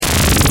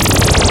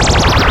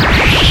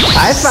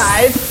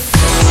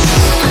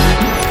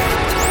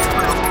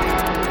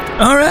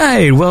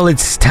right, well,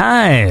 it's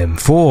time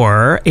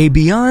for a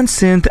Beyond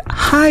Synth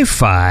High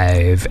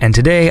Five. And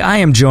today I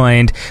am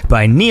joined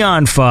by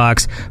Neon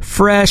Fox,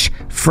 fresh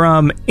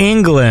from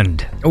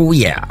England. Oh,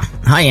 yeah.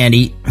 Hi,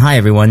 Andy. Hi,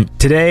 everyone.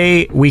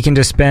 Today, we can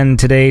just spend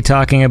today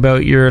talking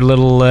about your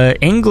little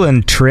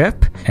England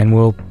trip, and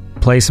we'll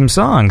play some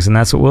songs, and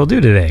that's what we'll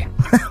do today.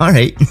 All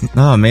right.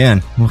 Oh,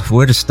 man. Well,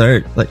 where to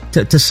start? Like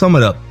to sum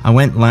it up, I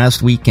went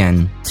last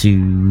weekend to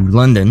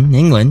London,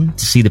 England,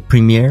 to see the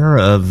premiere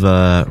of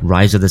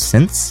Rise of the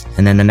Synths.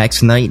 And then the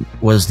next night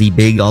was the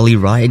big Ollie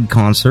Ride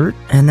concert.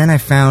 And then I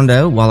found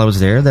out while I was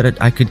there that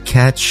I could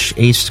catch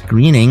a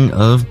screening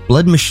of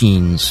Blood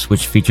Machines,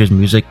 which features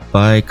music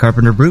by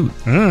Carpenter Brut.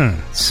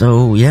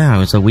 So, yeah, it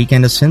was a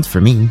weekend of synth for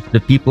me.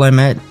 The people I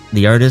met,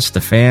 the artists,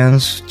 the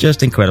fans,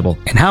 just incredible.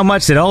 And how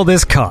much did all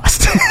this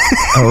cost?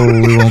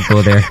 Oh, we won't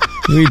go there.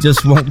 We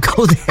just won't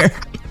go there.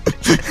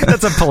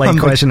 That's a polite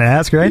question to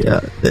ask, right?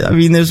 Yeah. I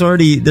mean, there's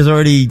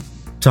already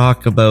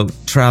talk about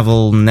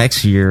travel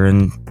next year,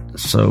 and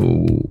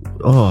so,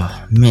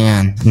 oh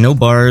man, no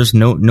bars,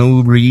 no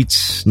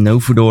Reeds, no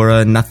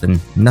Foodora,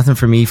 nothing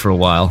for me for a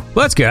while.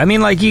 Well, that's good. I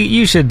mean, like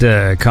you should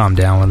calm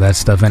down with that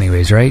stuff,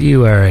 anyways, right?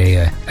 You are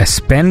a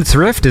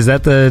spendthrift. Is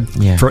that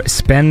the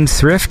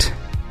spendthrift?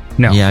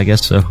 No. Yeah, I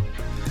guess so.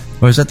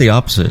 Or is that the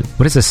opposite?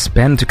 What is a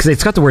spend? Because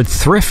it's got the word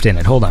thrift in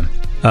it. Hold on.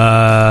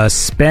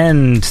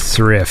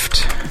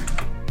 Spendthrift.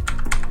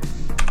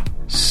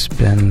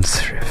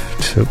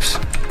 Spendthrift. Oops.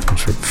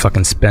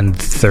 Fucking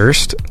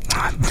spendthirst.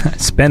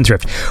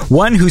 Spendthrift.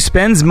 One who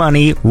spends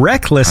money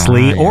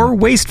recklessly or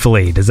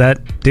wastefully. Does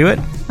that do it?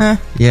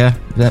 Yeah,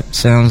 that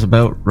sounds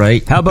about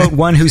right. How about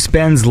one who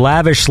spends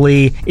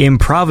lavishly,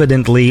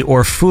 improvidently,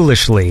 or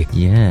foolishly?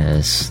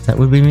 Yes, that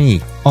would be me.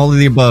 All of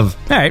the above.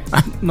 All right,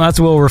 that's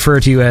what we'll refer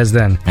to you as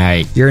then. All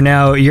right. You're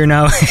now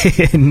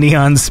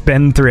Neon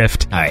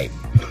Spendthrift. All right.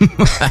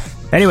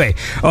 Anyway,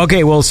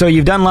 okay, well, so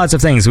you've done lots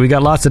of things. We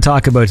got lots to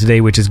talk about today,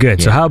 which is good.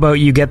 Yeah. So how about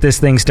you get this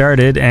thing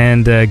started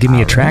and give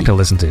me a track to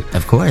listen to?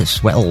 Of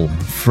course. Well,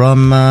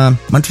 from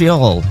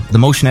Montreal, The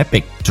Motion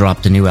Epic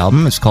dropped a new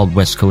album. It's called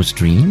West Coast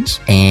Dreams,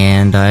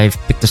 and I've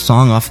picked a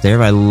song off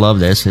there. I love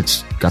this.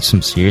 It's got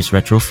some serious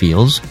retro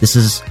feels. This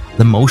is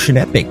The Motion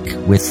Epic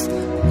with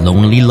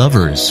Lonely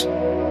Lovers.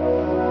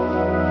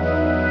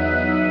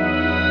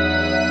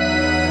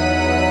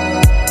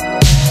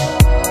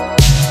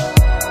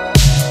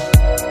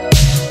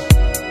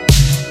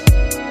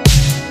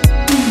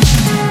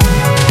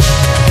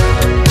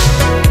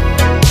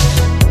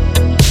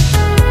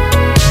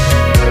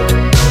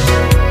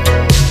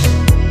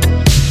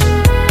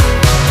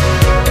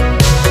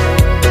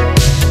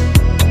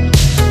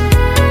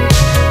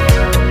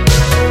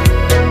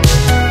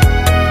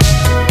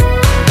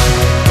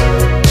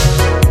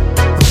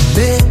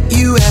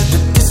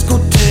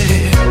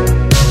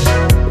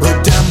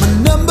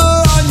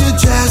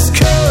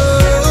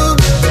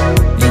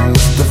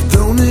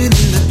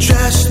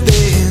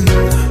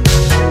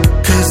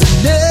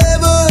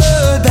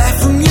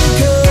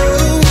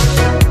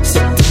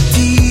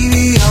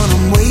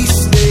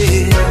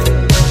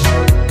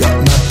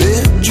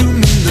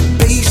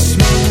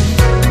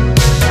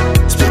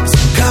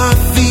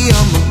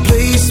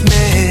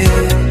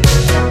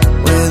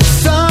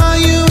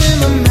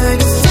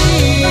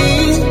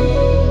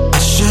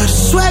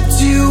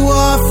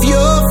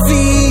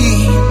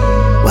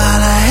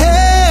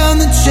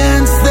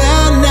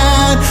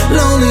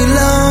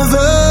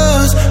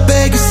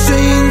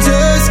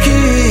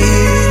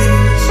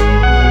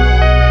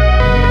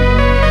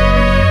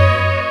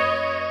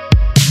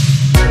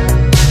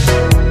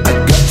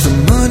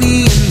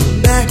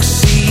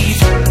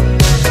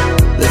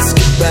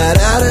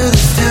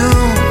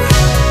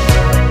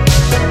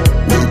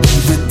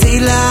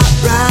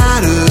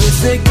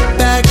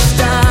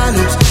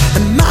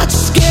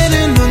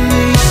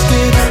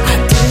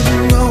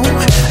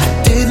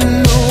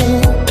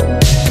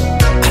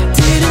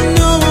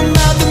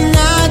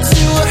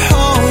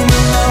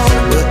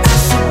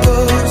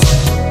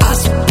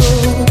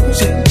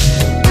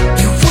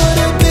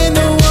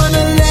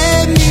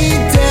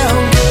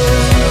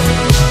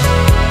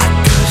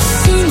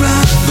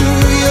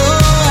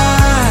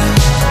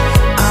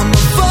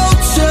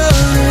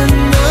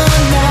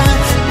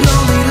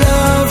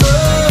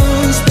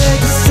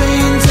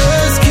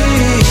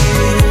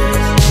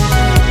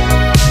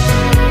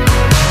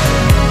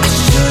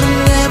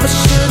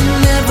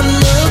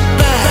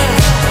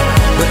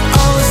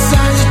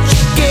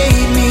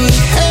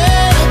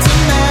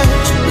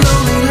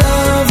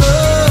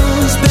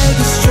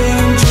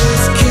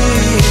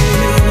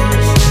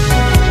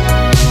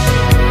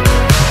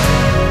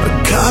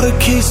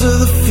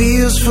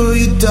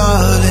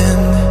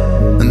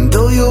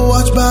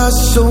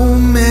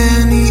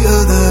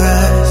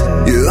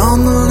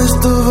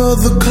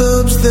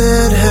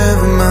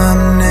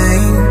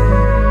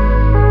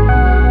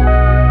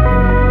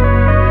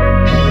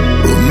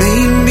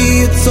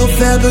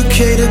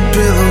 Fabricated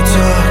pillow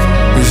talk.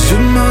 Was too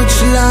much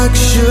like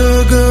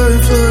sugar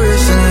and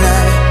fluorescent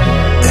light,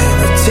 and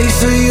the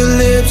taste of your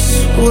lips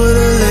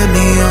would've led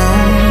me on.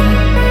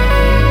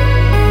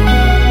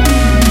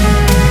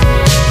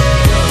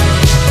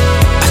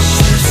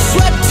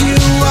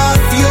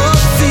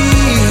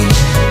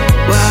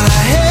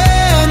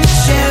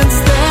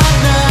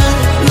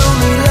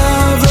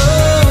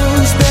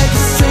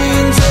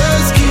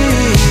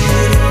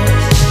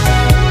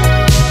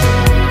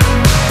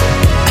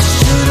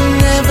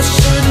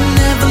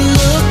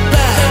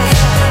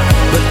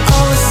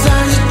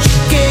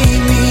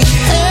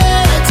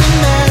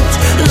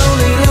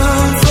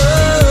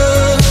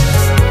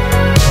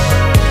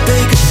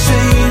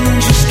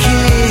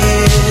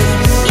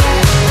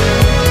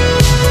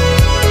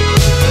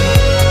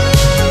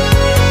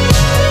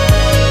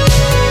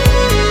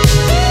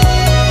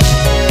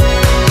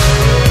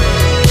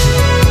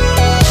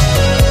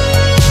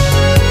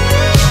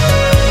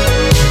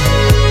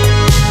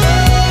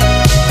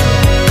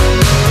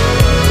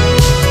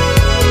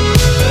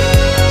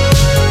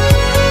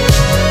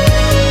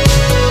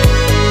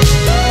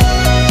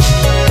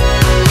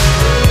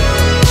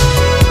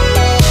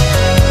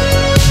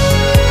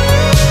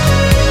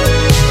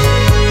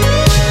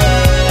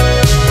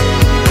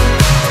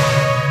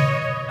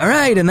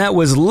 right, and that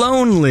was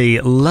Lonely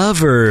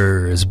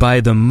Lovers by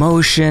The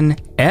Motion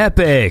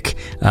Epic.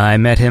 I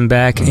met him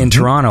back in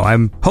Toronto.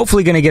 I'm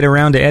hopefully going to get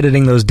around to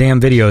editing those damn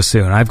videos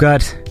soon. I've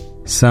got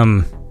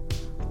some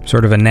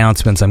sort of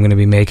announcements I'm going to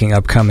be making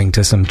upcoming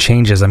to some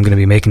changes I'm going to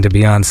be making to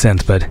Beyond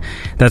Synth, but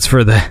that's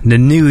for the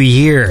new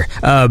year.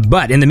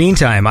 But in the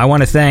meantime, I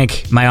want to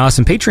thank my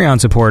awesome Patreon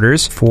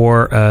supporters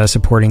for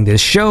supporting this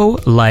show,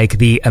 like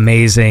the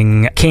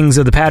amazing Kings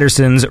of the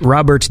Pattersons,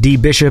 Robert D.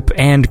 Bishop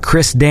and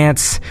Chris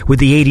Dance with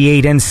the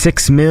 88 and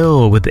 6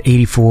 mil with the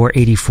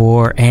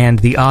 84, and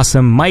the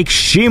awesome Mike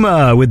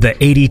Shima with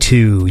the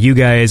 82. You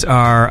guys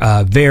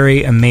are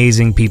very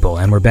amazing people,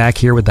 and we're back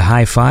here with the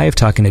High Five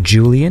talking to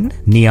Julian,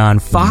 Neon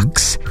Fox,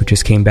 who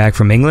just came back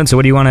from England. So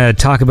what do you want to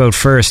talk about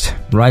first?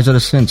 Rise of the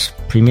Synths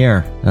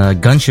premiere.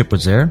 Gunship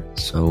was there,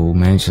 so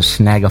managed to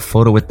snag a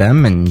photo with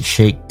them and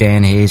shake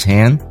Dan Hayes'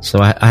 hand. So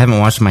I haven't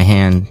washed my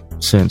hand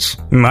since.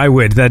 I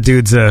would. That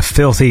dude's a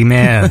filthy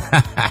man.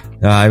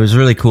 It was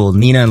really cool.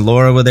 Nina and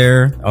Laura were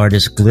there.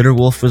 Artist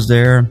Glitterwolf was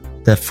there.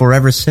 The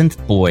Forever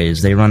Synth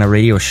Boys, they run a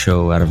radio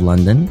show out of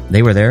London.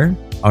 They were there.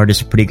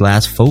 Artist Pretty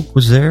Glass Folk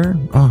was there.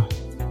 Oh,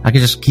 I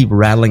could just keep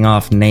rattling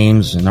off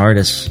names and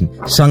artists.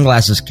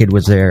 Sunglasses Kid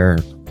was there.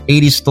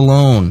 80s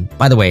Stallone.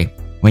 By the way,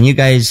 when you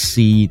guys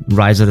see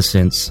Rise of the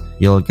Synths,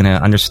 you're gonna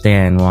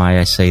understand why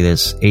I say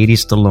this.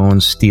 80s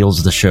Stallone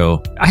steals the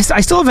show.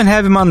 I still haven't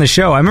had him on the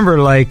show. I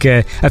remember like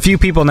a few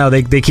people now,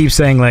 they keep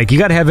saying like, you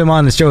gotta have him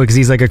on the show because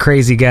he's like a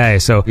crazy guy.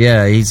 So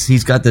yeah,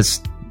 he's got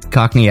this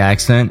Cockney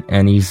accent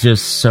and he's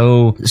just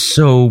so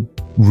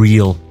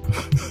real.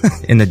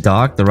 In the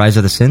doc, The Rise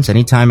of the Synths,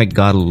 anytime it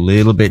got a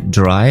little bit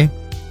dry,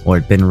 or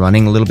it'd been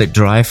running a little bit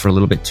dry for a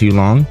little bit too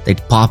long,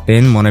 they'd pop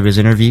in one of his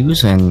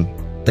interviews and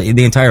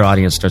the entire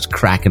audience starts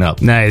cracking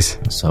up. Nice.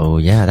 So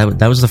yeah,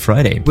 that was the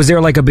Friday. Was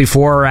there like a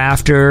before or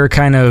after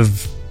kind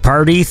of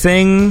party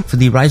thing? For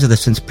the Rise of the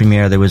Synths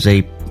premiere, there was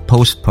a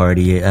post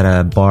party at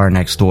a bar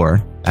next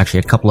door. Actually,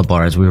 a couple of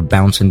bars. We were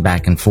bouncing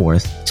back and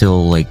forth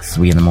till like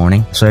 3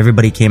 a.m. So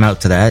everybody came out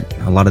to that.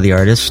 A lot of the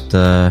artists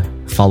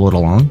followed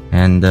along.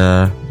 And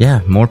yeah,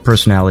 more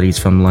personalities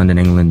from London,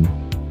 England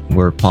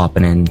were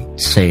popping in to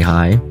say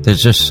hi.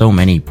 There's just so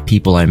many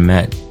people I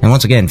met. And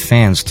once again,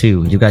 fans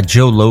too. You've got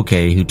Joe Loke,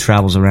 who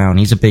travels around.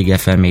 He's a big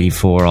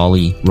FM84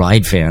 Ollie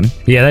ride fan.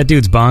 Yeah, that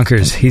dude's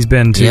bonkers. He's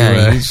been to...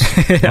 Yeah,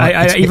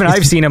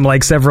 I've seen him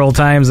like several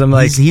times. I'm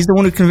like... He's the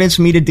one who convinced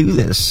me to do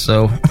this,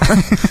 so...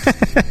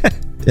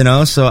 You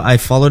know, so I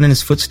followed in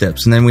his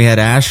footsteps. And then we had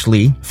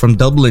Ashley from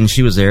Dublin.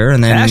 She was there.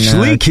 And then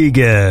Ashley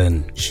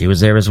Keegan. She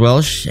was there as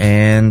well.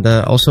 And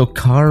also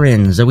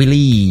Karin Zoe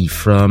Lee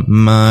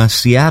from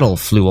Seattle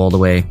flew all the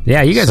way.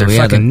 Yeah, you guys are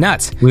fucking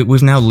nuts.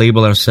 We've now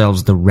labeled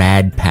ourselves the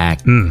Rad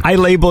Pack. I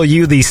label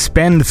you the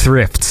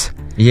Spendthrifts.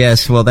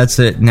 Yes, well, that's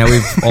it. Now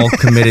we've all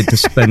committed to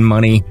spend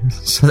money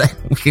so that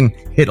we can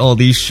hit all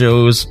these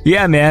shows.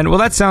 Yeah, man. Well,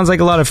 that sounds like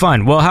a lot of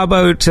fun. Well, how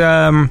about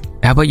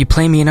you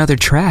play me another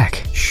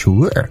track?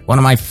 Sure. One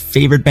of my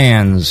favorite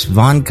bands,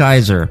 Von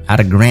Kaiser,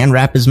 out of Grand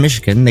Rapids,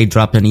 Michigan. They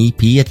dropped an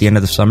EP at the end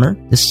of the summer.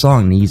 This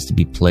song needs to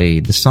be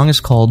played. The song is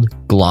called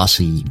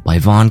Glossy by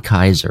Von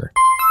Kaiser.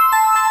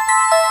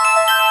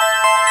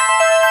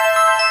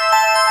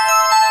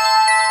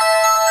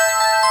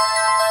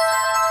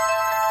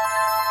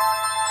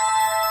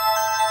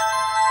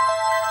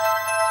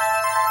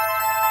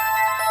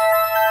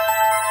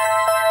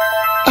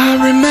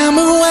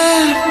 Remember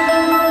when,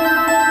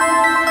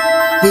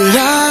 but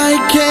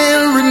I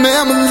can't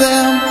remember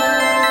them.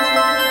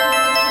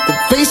 The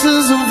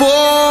faces of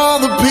all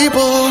the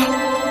people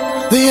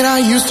that I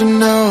used to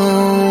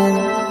know.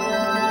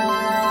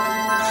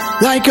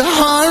 Like a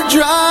hard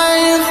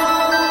drive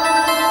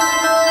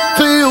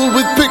filled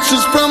with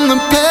pictures from the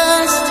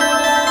past.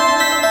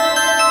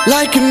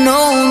 Like an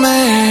old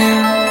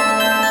man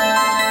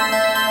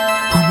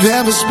who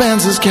never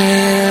spends his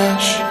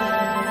cash.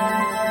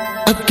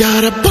 I've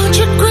got a bunch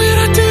of great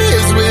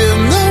ideas with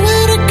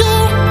nowhere to go.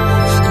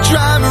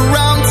 Drive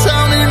around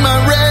town in my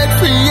red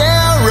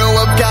Fiero.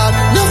 I've got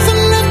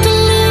nothing left to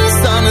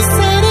lose on a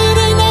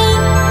Saturday night.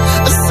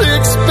 A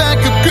six-pack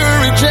of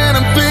courage and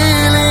I'm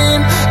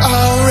feeling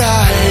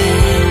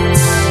alright.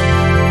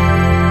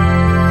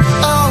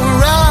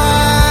 Alright.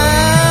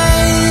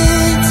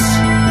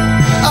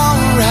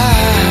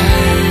 Alright.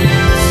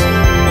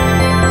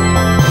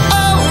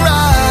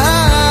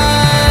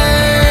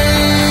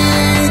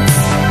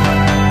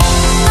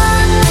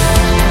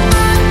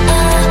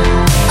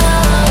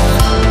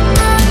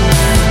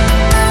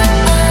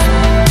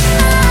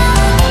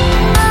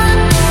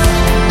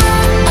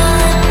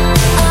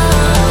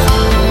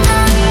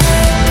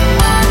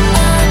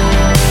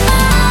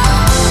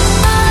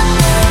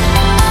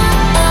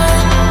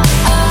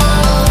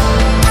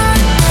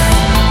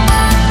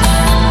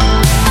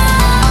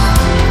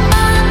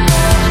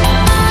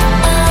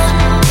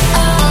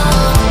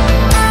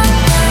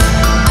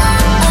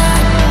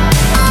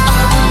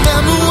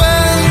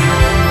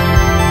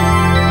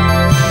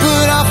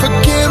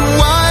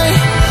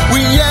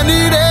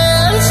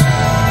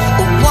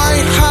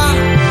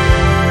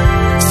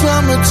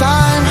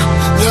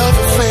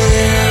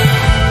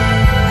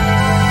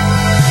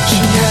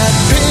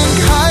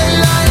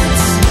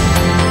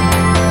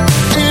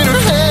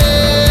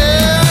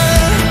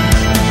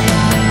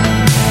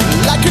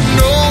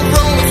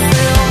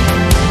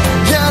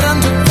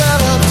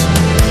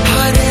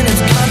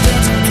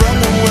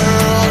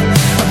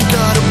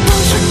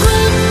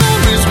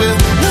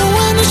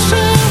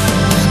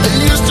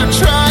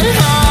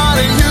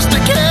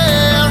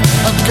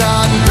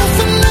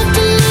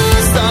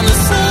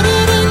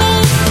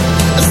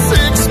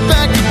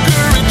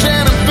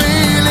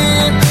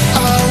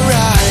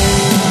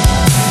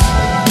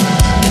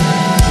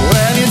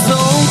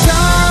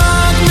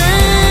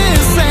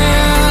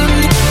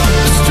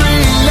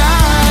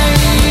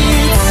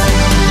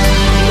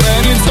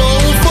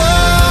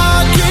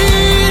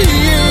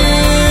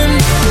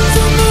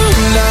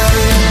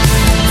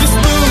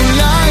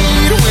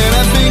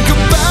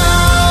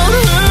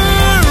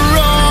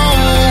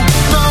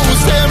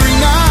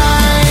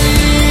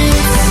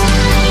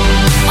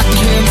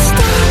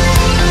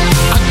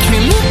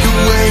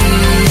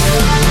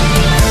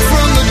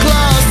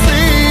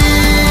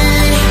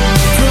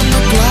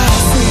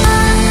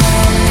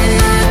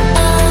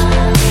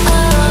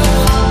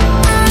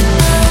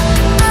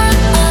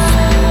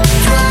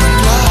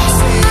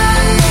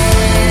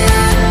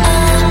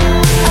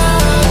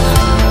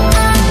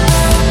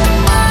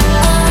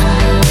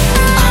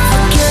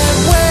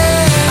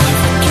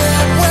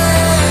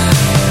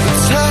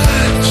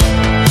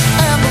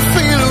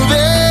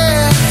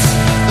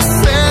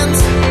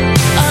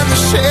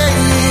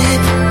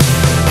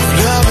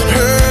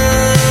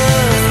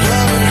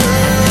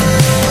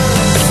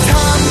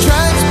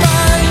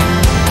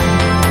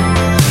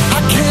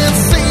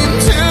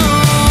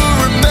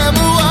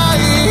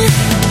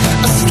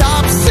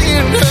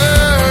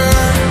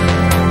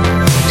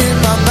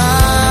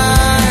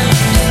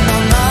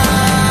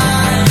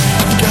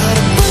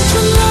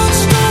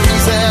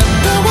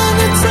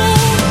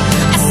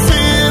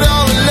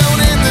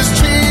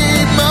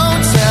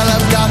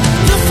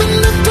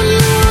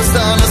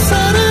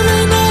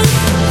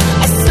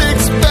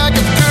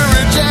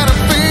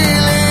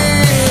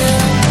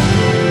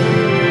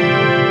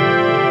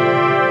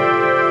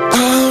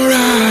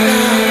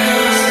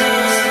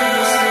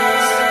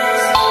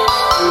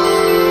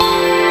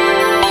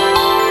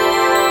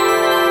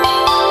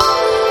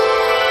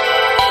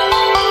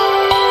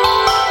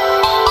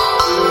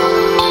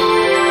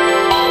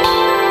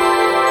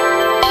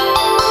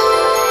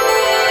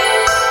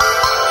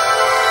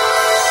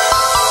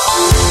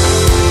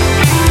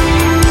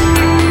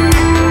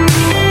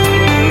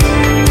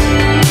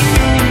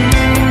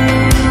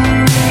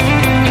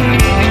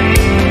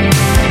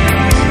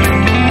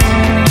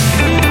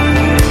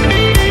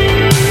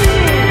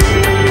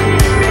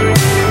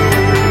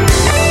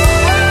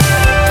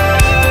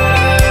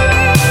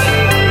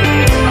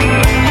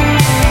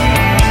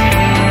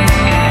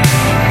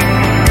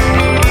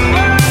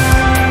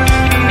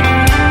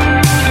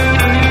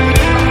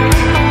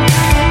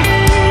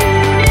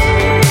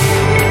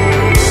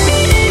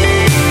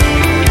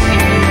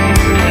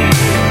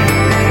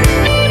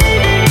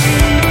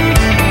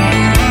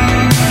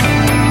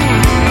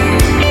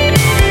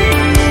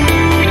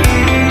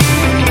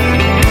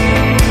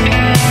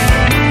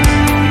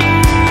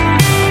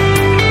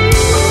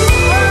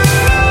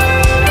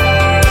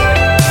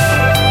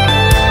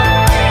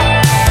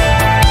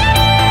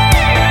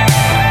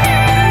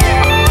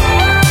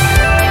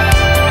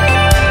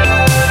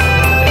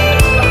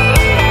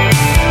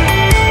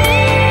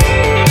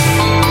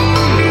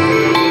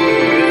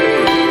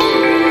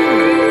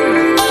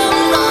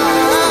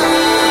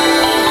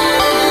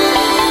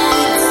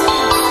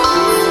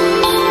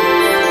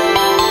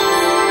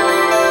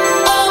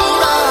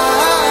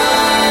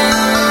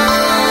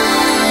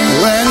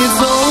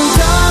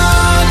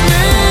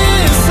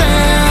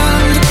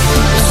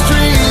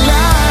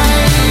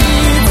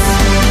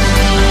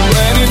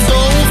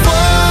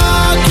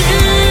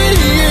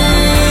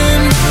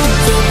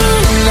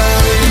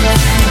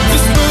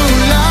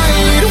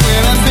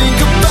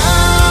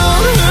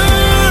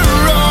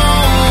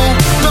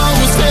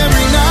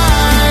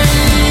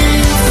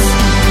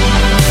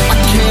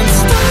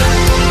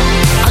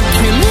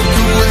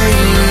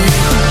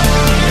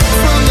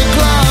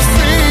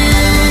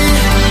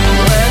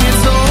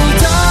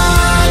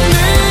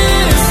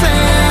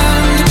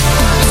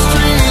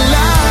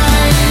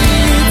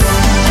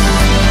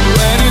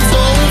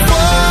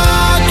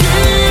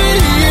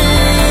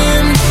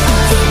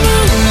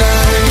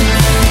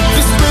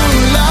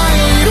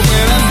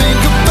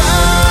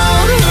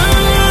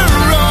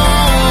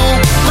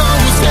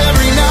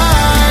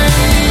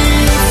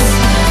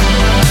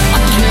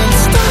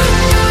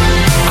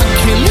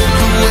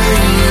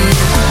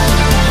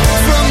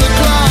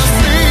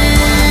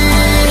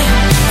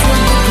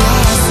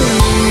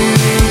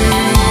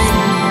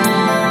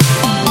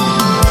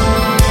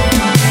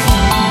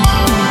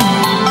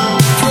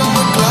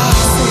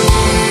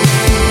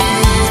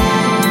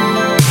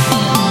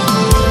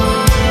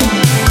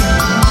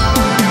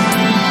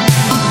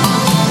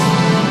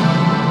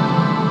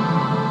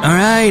 All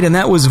right, and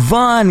that was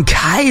Von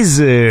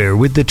Kaiser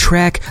with the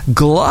track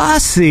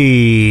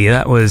Glossy.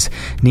 That was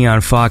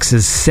Neon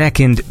Fox's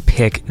second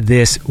pick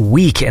this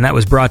week, and that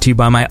was brought to you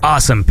by my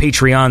awesome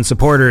Patreon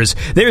supporters.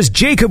 There's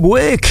Jacob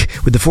Wick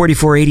with the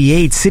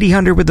 4488, City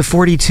Hunter with the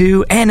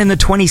 42, and in the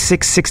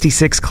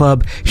 2666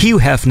 Club, Hugh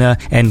Hefner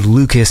and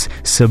Lucas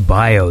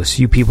Ceballos.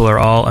 You people are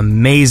all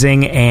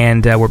amazing,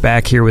 and we're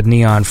back here with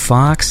Neon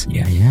Fox.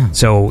 Yeah.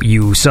 So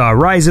you saw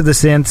Rise of the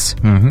Synths.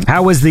 Mm-hmm.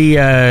 How was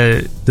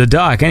the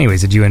doc anyways?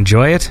 Did you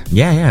enjoy it?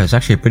 Yeah, it was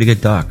actually a pretty good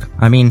doc.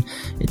 I mean,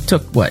 it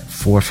took, 4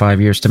 or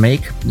 5 years to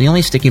make? The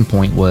only sticking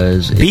point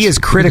was... Be as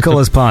critical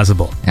as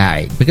possible.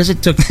 Alright, because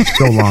it took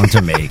so long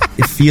to make.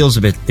 It feels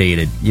a bit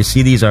dated. You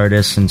see these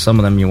artists, and some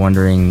of them you're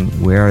wondering,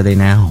 where are they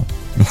now?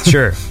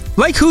 Sure.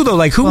 Like who, though?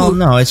 Like who? Well,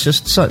 no, it's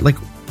just,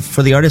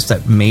 for the artists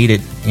that made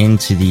it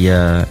into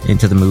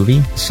the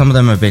movie, some of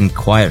them have been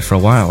quiet for a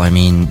while. I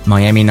mean,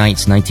 Miami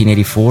Nights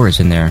 1984 is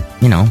in there.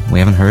 You know, we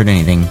haven't heard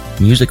anything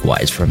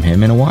music-wise from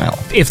him in a while.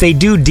 If they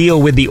do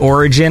deal with the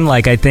origin,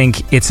 I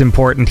think it's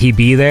important he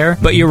be there.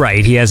 But you're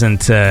right, he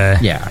hasn't...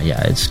 Yeah,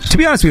 it's... To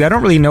be honest with you, I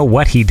don't really know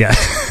what he does.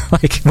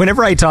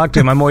 Whenever I talk to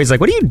him, I'm always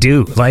like, what do you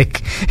do?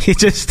 He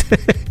just...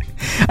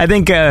 I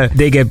think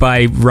they get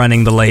by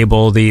running the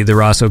label, the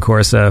Rosso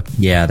Corsa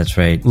Yeah, that's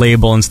right.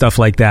 label and stuff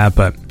like that,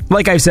 but...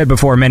 Like I've said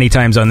before many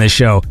times on this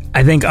show,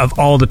 I think of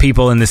all the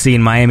people in the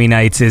scene, Miami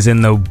Nights is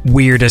in the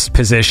weirdest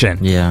position.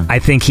 Yeah. I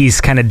think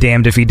he's kind of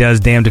damned if he does,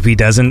 damned if he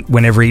doesn't,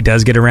 whenever he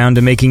does get around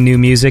to making new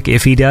music,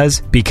 if he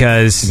does,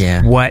 because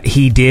what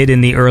he did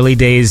in the early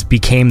days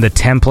became the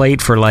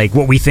template for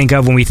what we think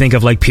of when we think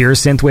of pure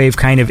synthwave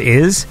kind of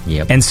is.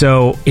 Yep. And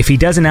so if he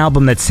does an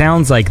album that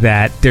sounds like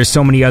that, there's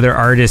so many other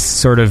artists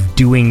sort of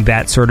doing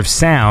that sort of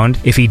sound.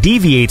 If he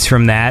deviates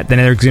from that, then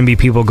there's going to be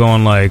people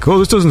going oh,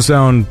 this doesn't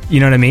sound,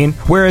 you know what I mean?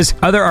 Whereas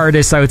other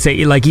artists, I would say,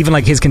 even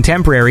his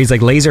contemporaries,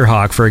 like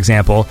Laserhawk, for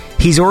example,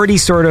 he's already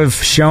sort of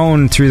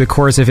shown through the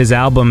course of his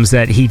albums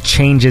that he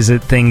changes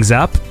things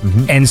up.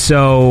 Mm-hmm. And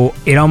so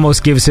it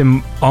almost gives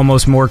him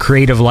almost more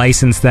creative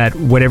license that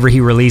whatever he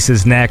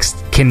releases next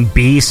can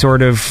be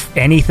sort of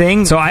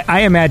anything. So I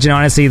imagine,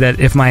 honestly, that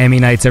if Miami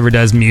Nights ever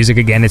does music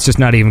again, it's just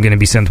not even going to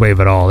be synthwave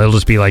at all. It'll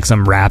just be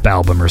some rap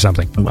album or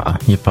something. Well,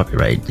 you're probably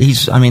right.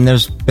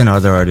 There's been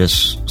other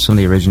artists, some of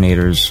the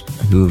originators,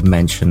 who've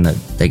mentioned that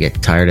they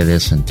get tired of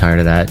this and tired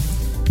of that.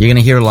 You're going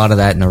to hear a lot of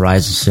that in the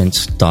Rise of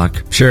Synths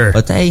doc. Sure.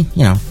 But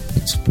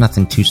it's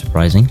nothing too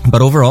surprising.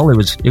 But overall, it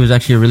was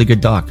actually a really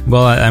good doc.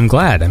 Well, I'm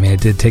glad. I mean, it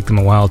did take them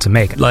a while to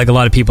make. A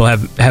lot of people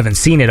haven't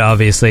seen it,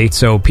 obviously,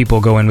 so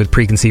people go in with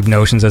preconceived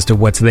notions as to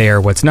what's there,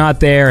 what's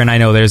not there, and I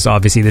know there's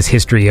obviously this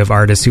history of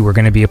artists who were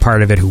going to be a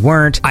part of it who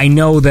weren't. I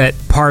know that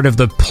part of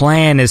the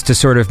plan is to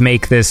sort of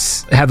make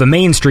this have a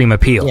mainstream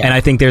appeal, and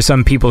I think there's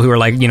some people who are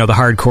the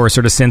hardcore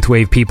sort of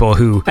synthwave people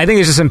who... I think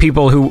there's just some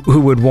people who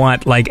would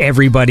want,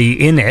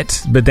 everybody in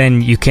it, but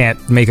then you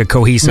can't make a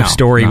cohesive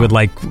story with,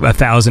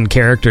 1,000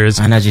 characters.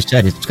 And as you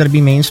said, it's got to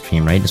be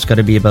mainstream, right? It's got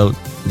to be about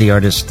the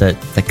artists that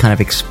kind of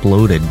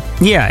exploded.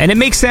 Yeah, and it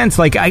makes sense.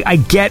 I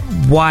get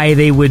why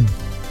they would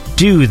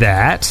do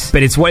that,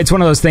 but it's one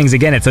of those things,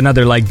 again, it's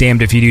another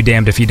damned if you do,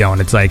 damned if you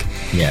don't. It's I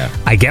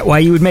get why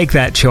you would make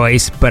that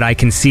choice, but I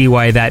can see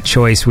why that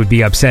choice would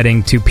be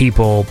upsetting to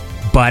people.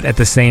 But at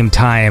the same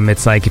time,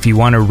 it's if you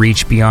want to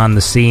reach beyond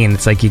the scene,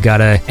 it's you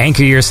gotta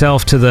anchor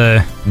yourself to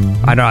the...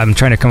 I'm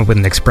trying to come up with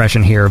an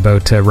expression here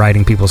about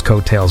riding people's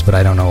coattails, but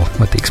I don't know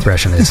what the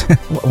expression is.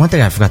 One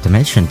thing I forgot to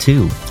mention,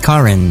 too,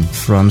 Karin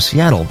from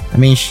Seattle. I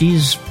mean,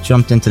 she's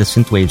jumped into the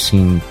synthwave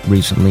scene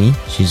recently.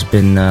 She's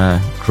been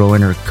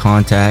growing her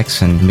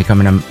contacts and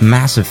becoming a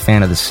massive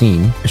fan of the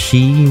scene.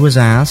 She was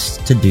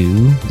asked to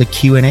do the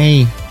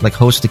Q&A,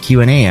 host the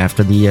Q&A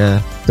after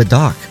the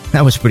doc.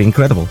 That was pretty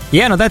incredible.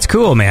 Yeah, no, that's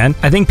cool, man.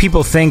 I think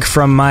people think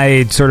from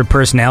my sort of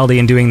personality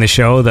in doing the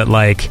show that,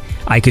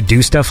 I could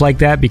do stuff like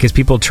that because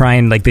people try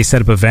and, they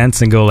set up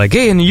events and go,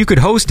 hey, and you could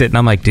host it. And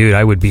I'm like, dude,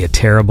 I would be a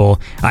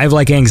terrible... I have,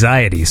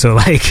 anxiety. So,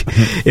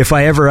 if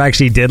I ever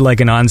actually did, an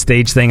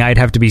onstage thing, I'd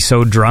have to be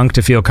so drunk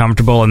to feel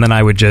comfortable, and then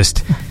I would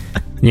just...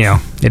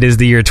 it is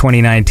the year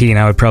 2019.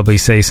 I would probably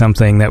say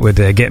something that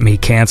would get me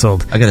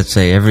canceled. I gotta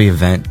say, every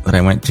event that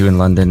I went to in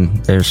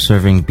London, they're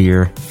serving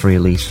beer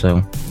freely,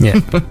 so... Yeah.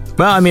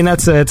 Well, I mean,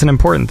 it's an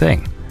important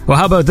thing. Well,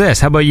 how about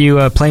this? How about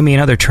you play me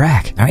another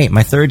track? All right,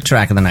 my third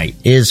track of the night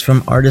is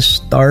from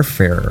artist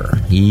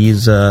Starfarer.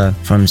 He's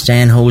from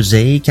San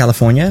Jose,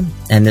 California,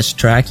 and this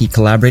track he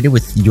collaborated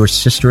with Your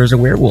Sister is a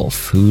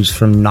Werewolf, who's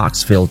from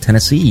Knoxville,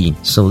 Tennessee.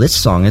 So this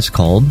song is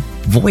called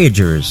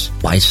Voyagers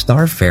by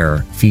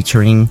Starfarer,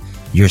 featuring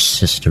Your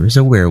Sister is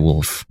a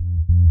Werewolf.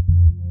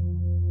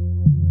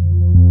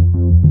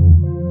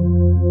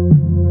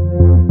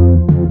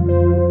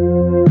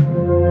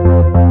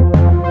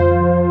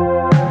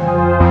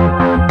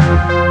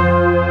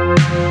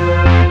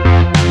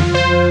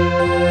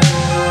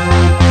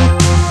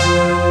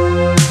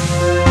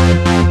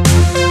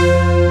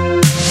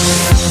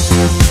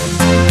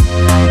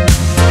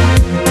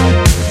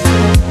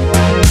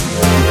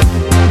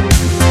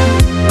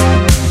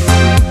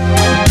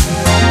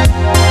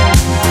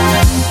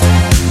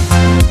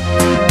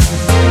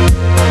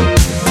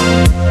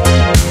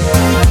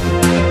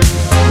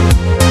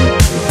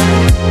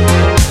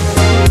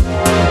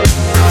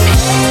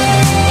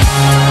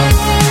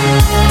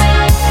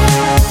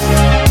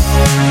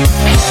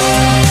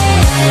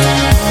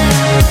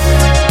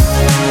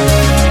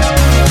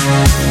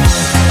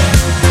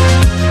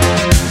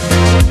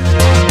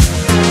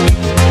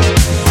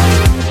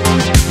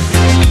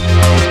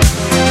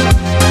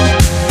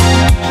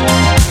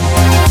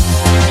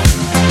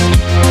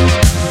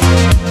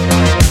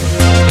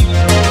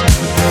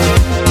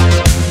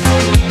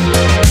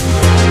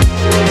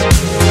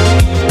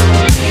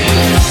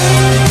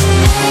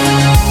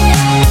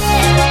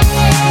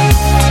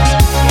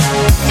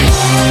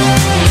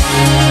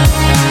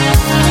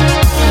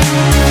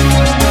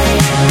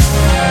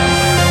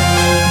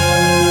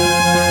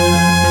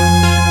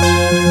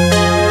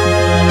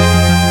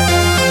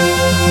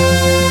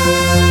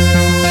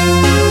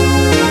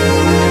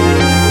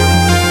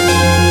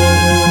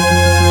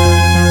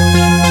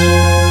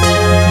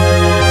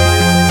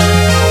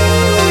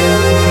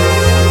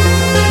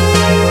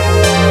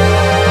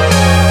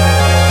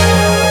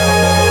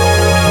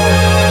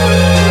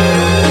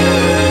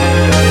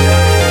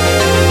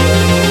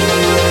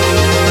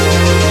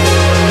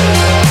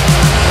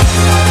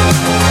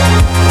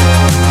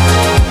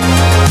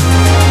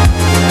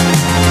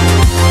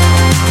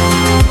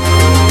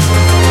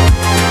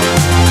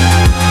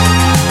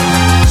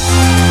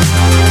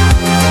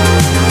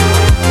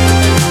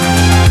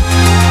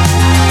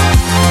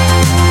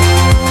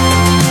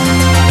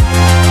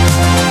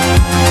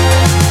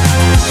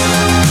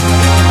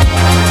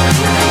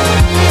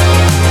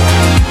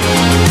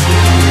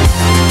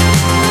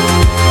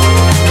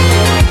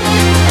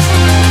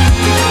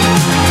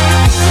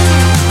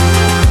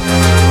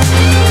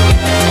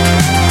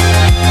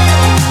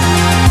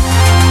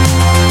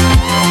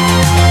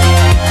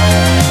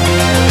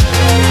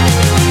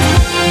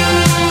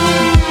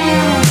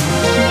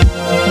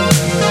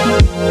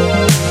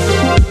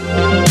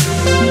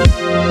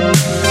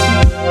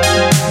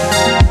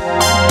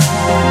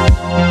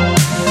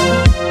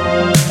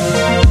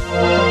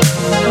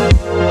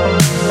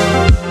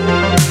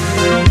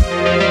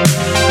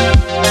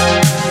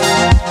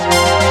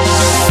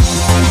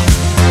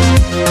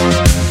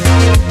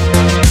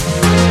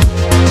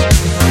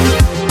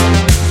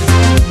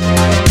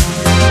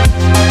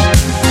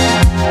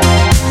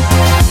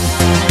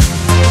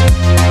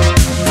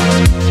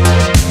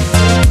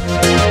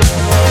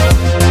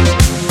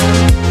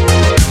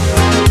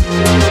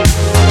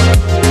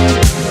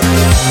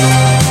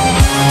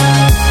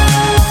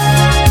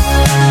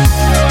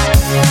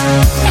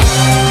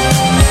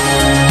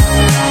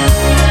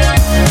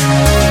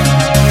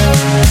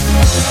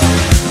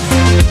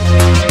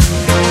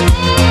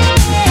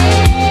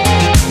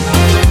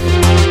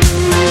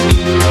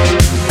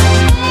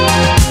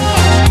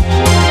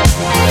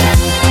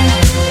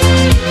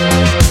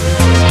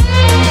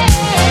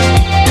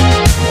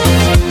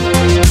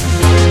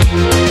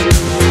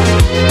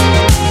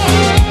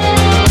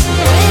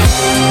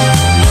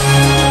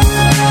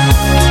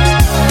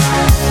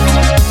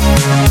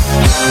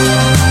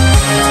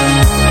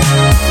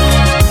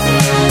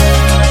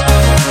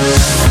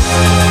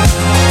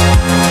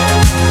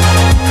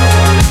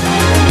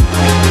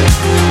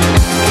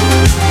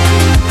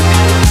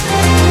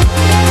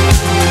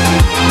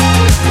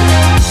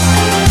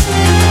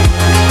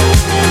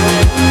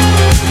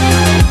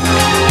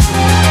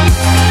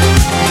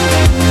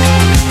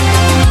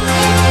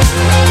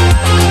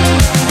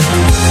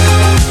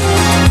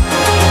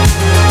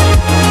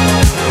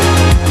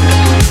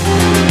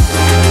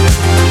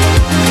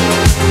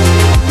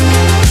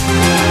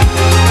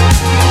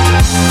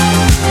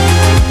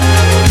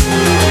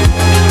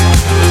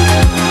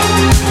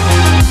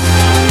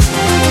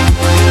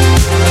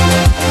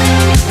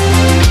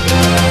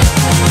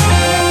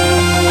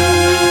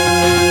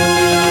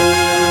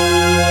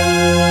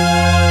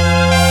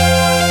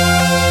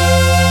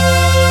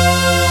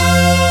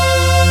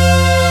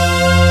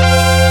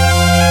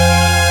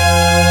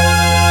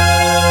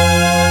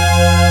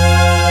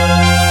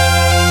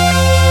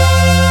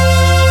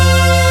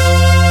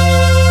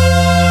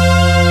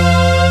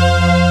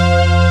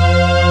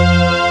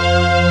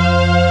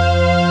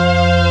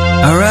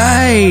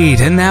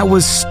 right, and that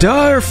was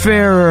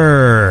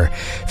Starfarer,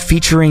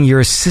 featuring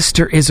Your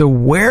Sister is a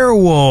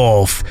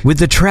Werewolf, with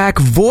the track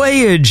Voyagers.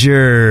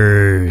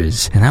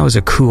 And that was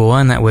a cool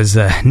one. That was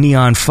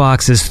Neon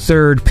Fox's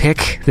third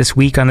pick this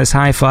week on this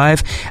High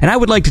Five. And I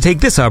would like to take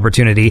this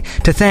opportunity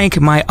to thank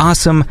my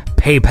awesome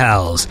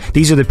PayPals.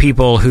 These are the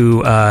people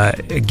who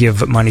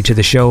give money to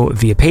the show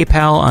via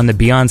PayPal on the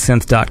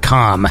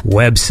BeyondSynth.com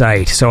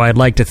website. So I'd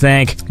like to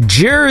thank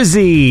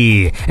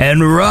Jersey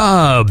and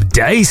Rob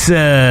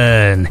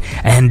Dyson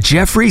and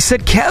Jeffrey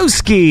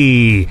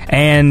Sitkowski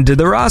and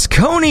the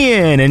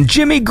Rosconian and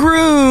Jimmy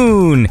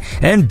Groon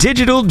and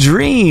Digital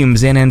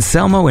Dreams and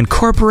Anselmo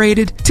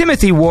Incorporated,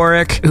 Timothy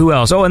Warwick. Who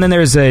else? Oh, and then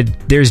there's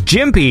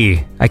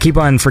Jimpy. I keep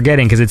on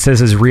forgetting because it says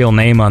his real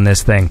name on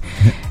this thing.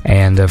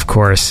 And of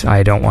course,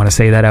 I don't want to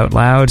say that out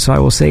loud, so I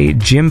will say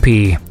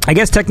Jimpy. I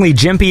guess technically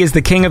Jimpy is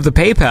the king of the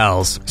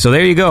PayPals. So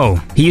there you go.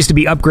 He used to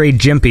be Upgrade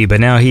Jimpy, but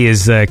now he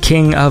is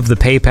king of the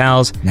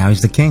PayPals. Now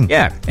he's the king.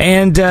 Yeah.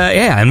 And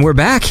and we're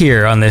back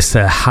here on this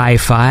High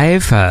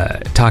Five,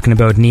 talking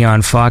about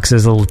Neon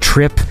Fox's little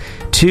trip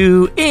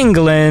to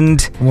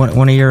England.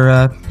 One of your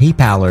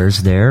PayPalers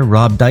there,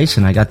 Rob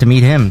Dyson, I got to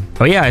meet him.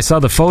 Oh yeah, I saw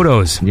the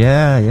photos.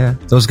 Yeah.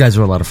 Those guys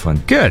were a lot of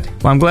fun. Good.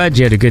 Well, I'm glad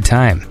you had a good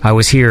time. I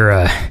was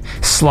here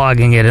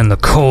slogging it in the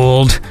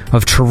cold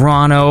of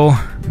Toronto.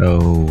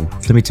 Oh,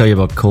 let me tell you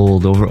about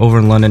cold. Over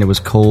in London, it was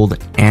cold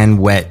and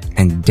wet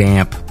and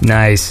damp.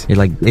 Nice.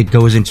 It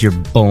goes into your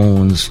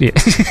bones. Yeah.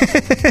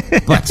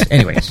 But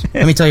anyways,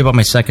 let me tell you about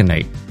my second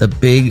night. The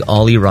Big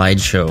Ollie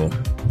Ride Show.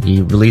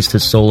 He released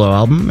his solo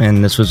album,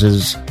 and this was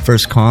his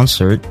first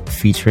concert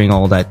featuring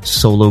all that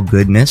solo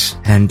goodness.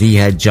 And he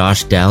had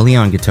Josh Daly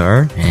on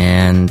guitar,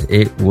 and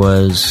it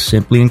was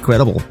simply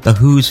incredible. The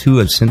who's who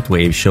of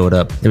synthwave showed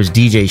up. There was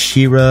DJ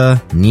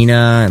Shira,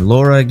 Nina and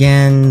Laura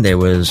again. There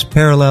was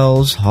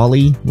Parallels.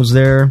 Holly was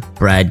there.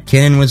 Brad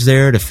Kinnon was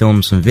there to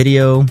film some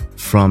video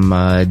from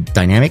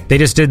Dynamic. They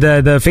just did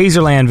the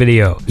Phaserland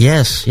video.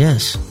 Yes,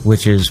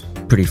 which is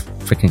pretty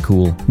freaking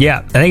cool. Yeah,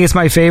 I think it's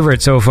my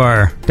favorite so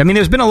far. I mean,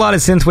 there's been a lot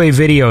of synthwave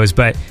videos,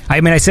 but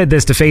I said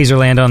this to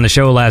Phaserland on the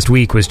show last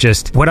week, was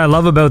just what I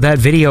love about that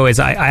video is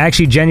I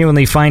actually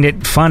genuinely find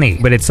it funny,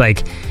 but it's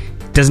like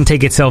doesn't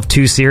take itself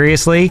too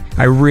seriously.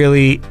 I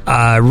really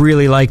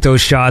like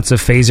those shots of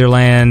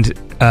Phaserland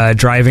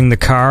driving the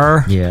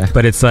car. Yeah.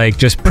 But it's like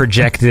just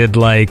projected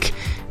like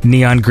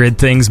neon grid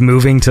things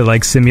moving to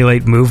like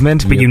simulate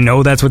movement, but Yep. you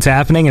know that's what's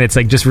happening, and it's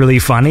like just really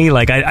funny.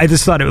 Like I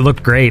just thought it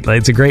looked great. Like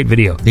it's a great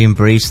video. They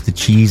embraced the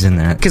cheese in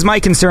that. Because my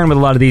concern with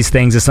a lot of these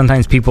things is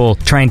sometimes people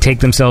try and take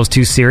themselves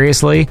too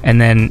seriously,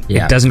 and then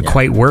it doesn't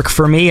quite work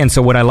for me. And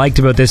so what I liked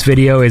about this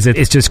video is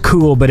it's just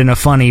cool, but in a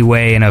funny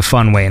way, in a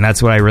fun way, and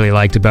that's what I really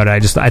liked about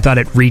it. I thought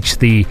it reached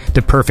the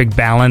perfect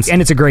balance,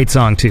 and it's a great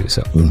song too.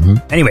 So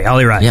anyway,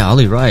 Ollie Ride. Yeah,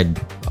 Ollie Ride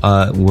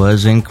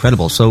was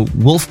incredible. So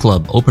Wolf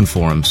Club opened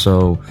for him.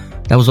 So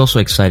that was also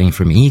exciting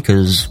for me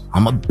because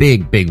I'm a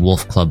big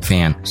Wolf Club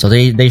fan. So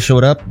they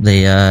showed up.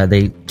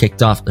 They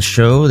kicked off the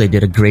show. They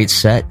did a great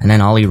set, and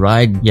then Ollie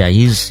Ride. Yeah,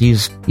 he's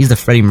the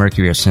Freddie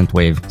Mercury of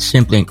synthwave.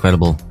 Simply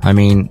incredible. I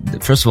mean,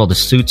 first of all, the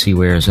suits he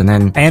wears,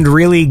 and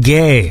really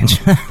gay.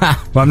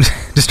 Well, I'm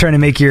just trying to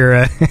make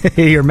your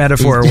your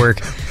metaphor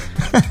work.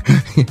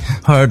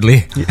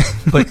 Hardly.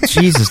 But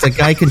Jesus, the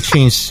guy can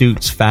change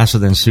suits faster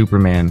than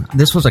Superman.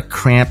 This was a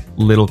cramped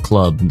little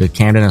club, the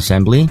Camden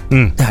Assembly.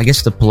 I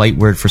guess the polite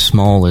word for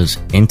small is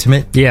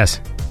intimate.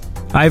 Yes.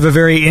 I have a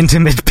very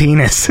intimate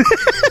penis.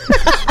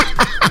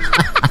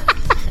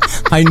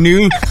 I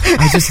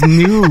just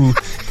knew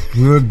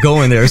we were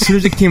going there. As soon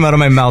as it came out of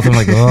my mouth, I'm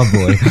like, oh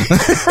boy.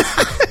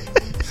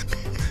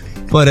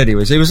 But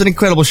anyways, it was an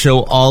incredible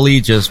show.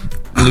 Ollie just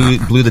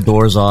blew the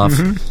doors off.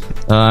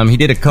 He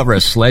did a cover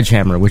of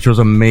Sledgehammer, which was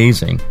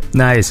amazing.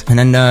 Nice. And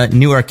then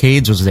New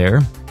Arcades was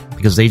there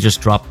because they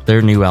just dropped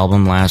their new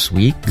album last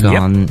week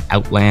on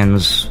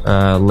Outland's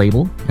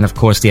label. And of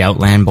course, the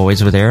Outland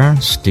boys were there,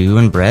 Stu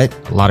and Brett.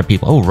 A lot of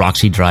people. Oh,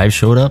 Roxy Drive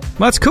showed up.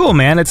 Well, that's cool,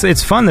 man.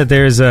 It's fun that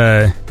there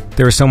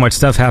was so much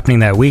stuff happening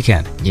that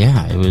weekend.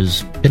 Yeah, it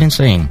was a bit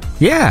insane.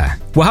 Yeah.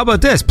 Well, how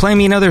about this? Play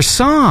me another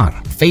song.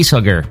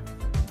 Facehugger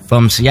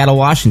from Seattle,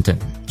 Washington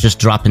just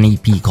dropped an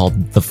EP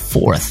called The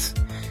Fourth.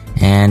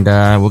 And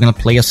we're going to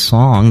play a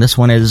song. This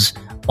one is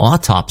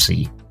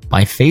Autopsy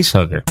by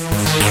Facehugger.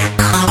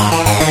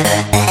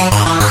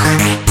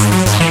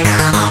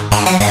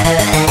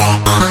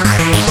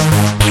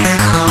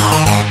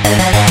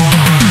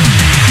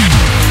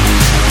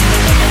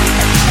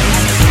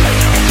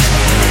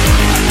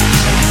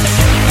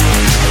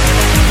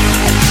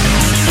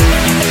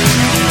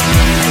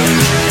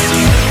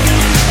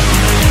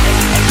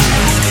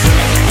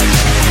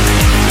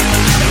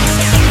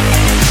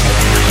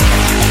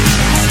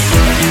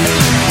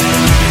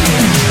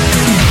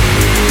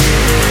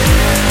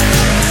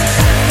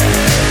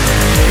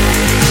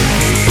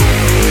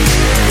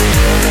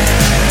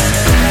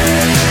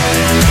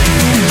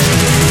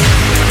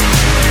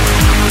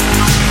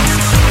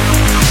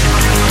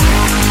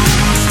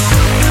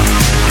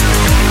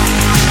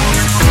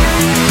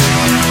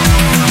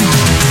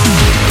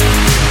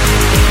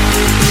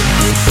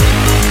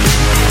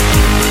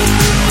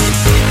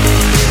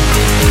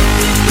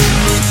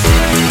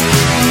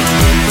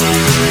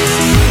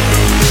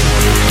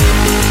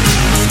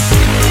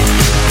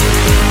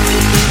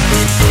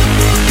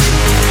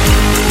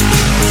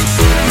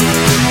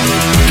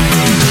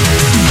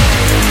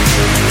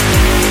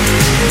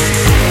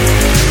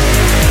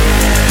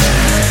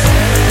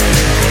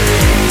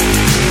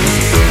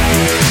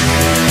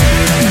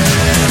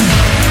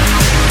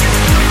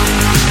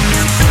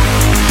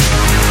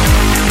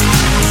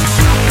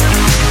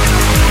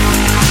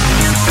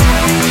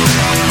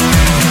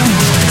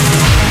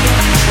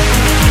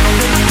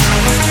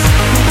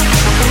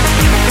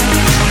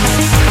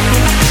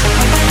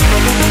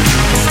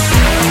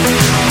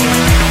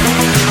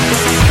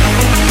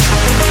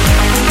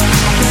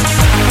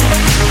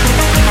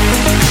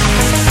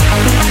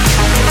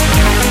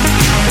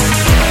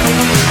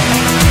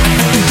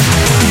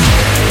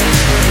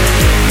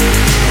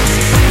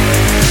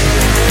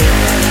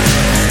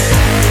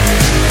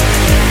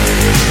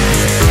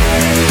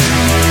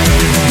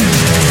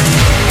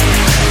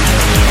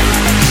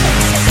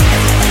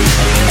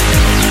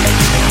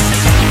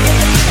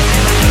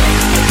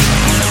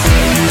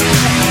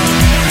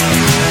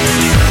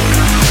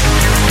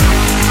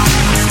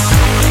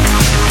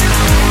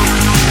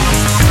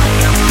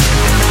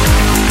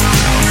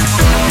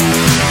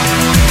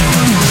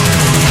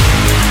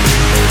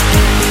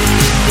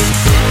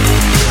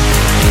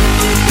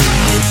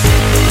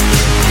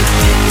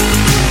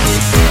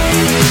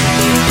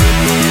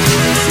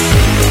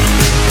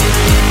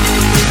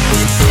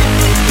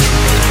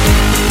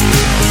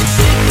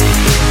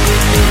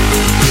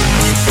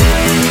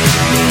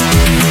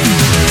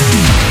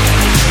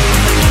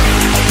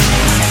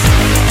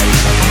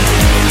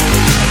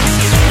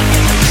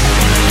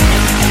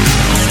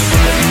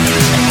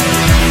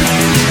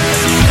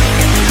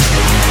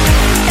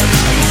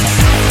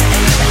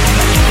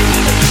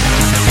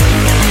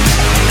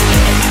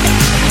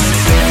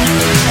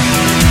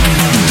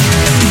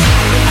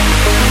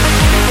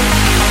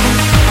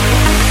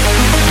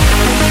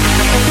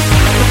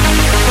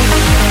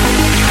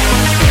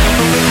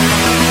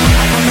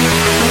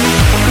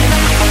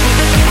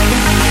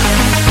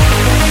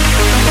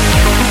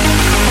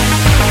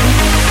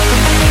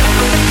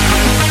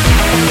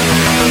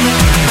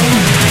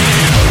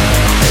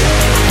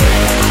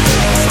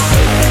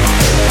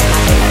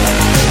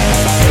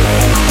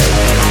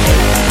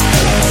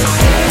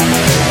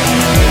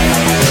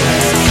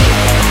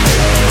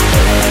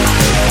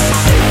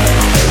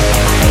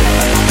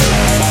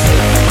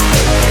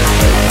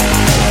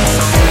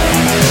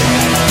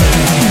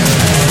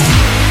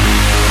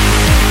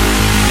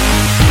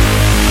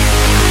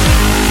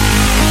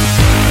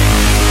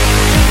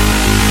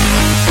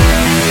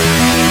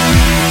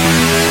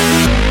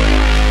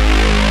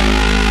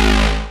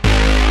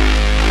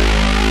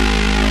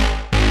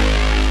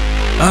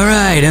 All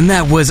right, and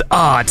that was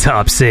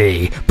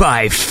Autopsy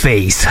by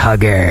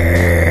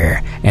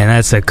Facehugger. And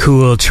that's a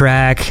cool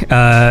track.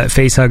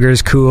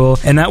 Facehugger's cool.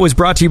 And that was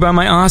brought to you by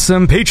my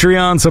awesome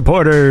Patreon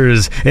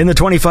supporters. In the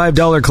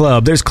 $25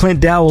 club, there's Clint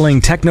Dowling,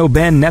 Techno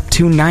Ben,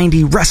 Neptune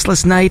 90,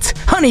 Restless Nights,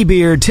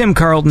 Honeybeard, Tim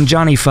Carlton,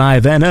 Johnny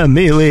 5, and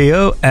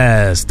Emilio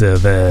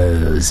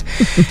Estevez.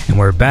 And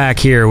we're back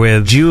here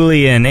with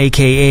Julian,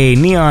 a.k.a.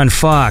 Neon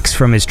Fox,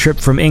 from his trip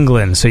from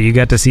England. So you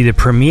got to see the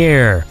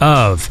premiere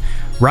of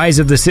Rise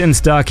of the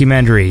Sins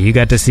documentary. You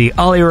got to see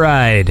Ollie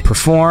Ride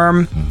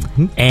perform,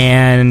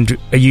 and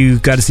you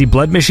got to see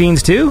Blood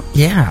Machines too?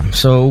 Yeah,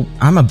 so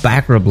I'm a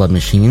backer of Blood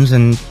Machines,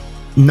 and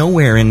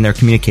nowhere in their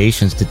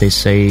communications did they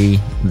say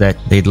that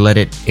they'd let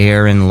it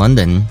air in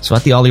London. So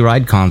at the Ollie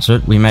Ride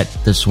concert, we met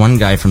this one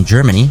guy from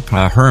Germany,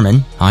 Herman.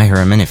 Hi,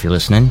 Herman, if you're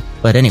listening.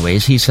 But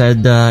anyways, he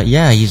said,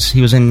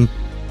 he was in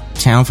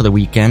town for the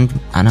weekend.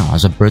 I don't know,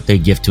 as a birthday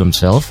gift to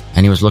himself,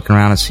 and he was looking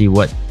around to see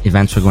what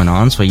events were going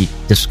on, so he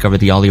discovered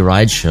the Ollie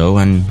Ride show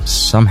and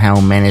somehow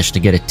managed to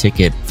get a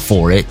ticket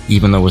for it,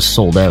 even though it was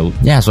sold out.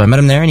 Yeah, so I met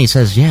him there, and he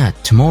says, yeah,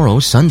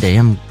 tomorrow, Sunday,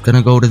 I'm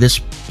gonna go to this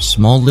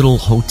small little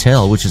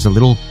hotel, which is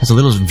has a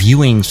little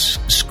viewing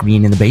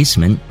screen in the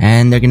basement,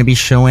 and they're gonna be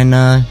showing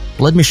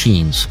Blood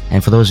Machines.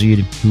 And for those of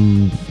you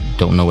who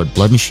don't know what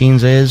Blood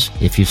Machines is,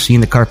 if you've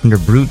seen the Carpenter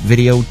Brute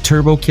video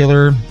Turbo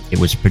Killer, it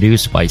was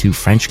produced by two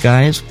French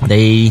guys.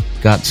 They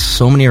got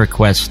so many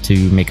requests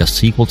to make a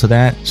sequel to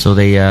that, so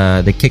they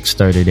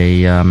kickstarted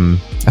a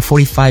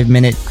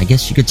 45-minute, I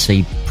guess you could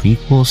say,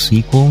 prequel,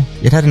 sequel.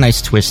 It had a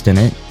nice twist in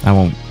it. I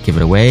won't give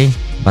it away,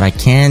 but I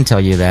can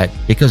tell you that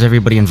because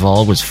everybody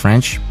involved was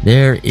French,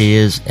 there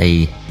is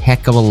a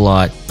heck of a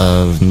lot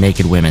of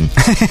naked women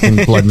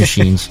in Blood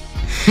Machines.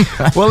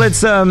 Well,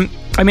 it's, I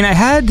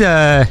had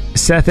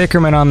Seth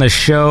Ickerman on the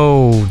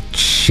show,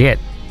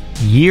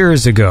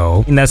 years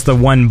ago, and that's the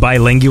one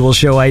bilingual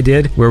show I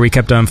did where we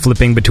kept on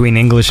flipping between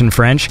English and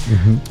French.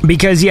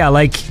 Because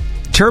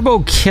Turbo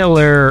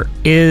Killer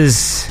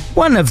is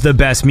one of the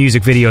best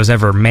music videos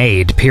ever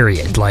made,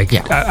 period.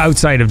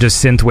 Outside of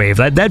just synthwave,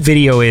 that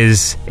video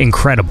is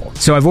incredible.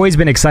 So I've always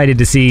been excited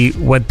to see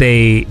what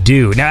they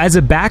do. Now, as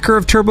a backer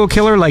of Turbo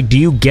Killer, do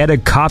you get a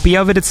copy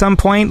of it at some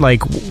point?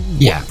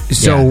 Yeah,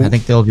 I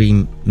think they'll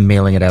be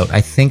mailing it out.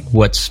 I think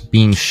what's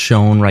being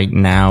shown right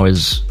now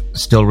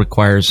still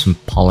requires some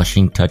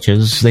polishing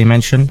touches, they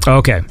mentioned.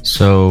 Okay.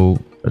 So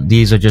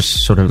these are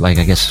just sort of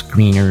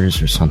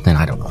screeners or something.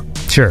 I don't know.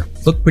 Sure.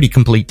 Looked pretty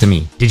complete to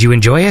me. Did you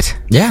enjoy it?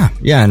 Yeah,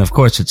 and of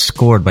course it's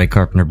scored by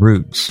Carpenter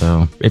Brute,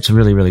 so it's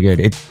really, really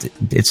good.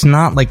 It's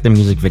not like the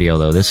music video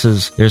though.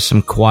 There's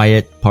some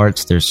quiet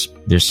parts.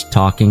 There's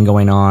talking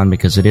going on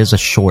because it is a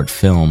short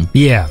film.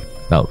 Yeah.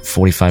 About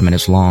 45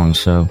 minutes long,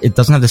 so it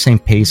doesn't have the same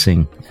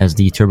pacing as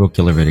the Turbo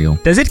Killer video.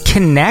 Does it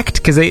connect?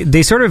 Because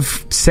they sort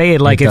of say it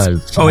like it's...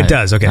 Does. Oh, it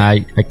does, okay. I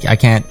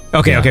can't...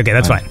 Okay,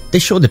 that's fine. They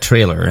showed the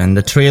trailer, and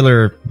the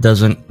trailer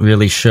doesn't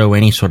really show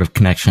any sort of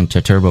connection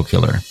to Turbo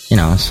Killer.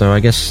 So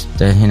I guess,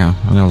 I'm going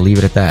to leave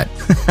it at that.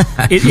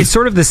 It's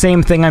sort of the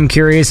same thing I'm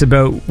curious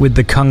about with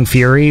the Kung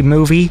Fury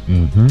movie,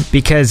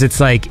 because it's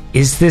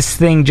is this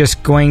thing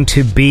just going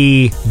to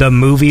be the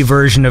movie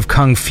version of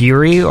Kung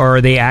Fury, or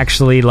are they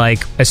actually,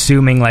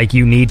 assuming,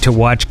 you need to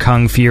watch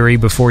Kung Fury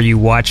before you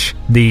watch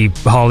the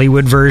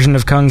Hollywood version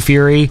of Kung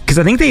Fury? Because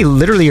I think they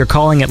literally are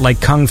calling it,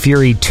 Kung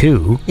Fury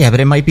 2. Yeah, but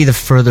it might be the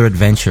further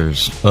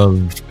adventures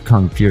of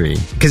Kung Fury.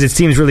 Because it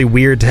seems really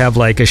weird to have,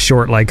 a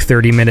short,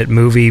 30-minute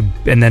movie,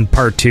 and then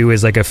part 2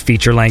 is, a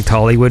feature-length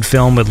Hollywood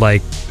film with,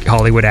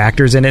 Hollywood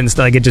actors in it and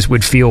stuff. It just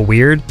would feel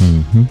weird.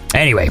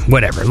 Anyway,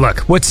 whatever. Look,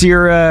 what's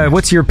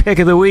your pick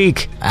of the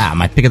week?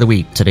 My pick of the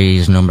week. Today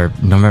is November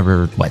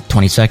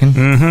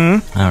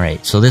 22nd? All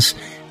right, so this...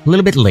 a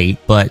little bit late,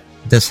 but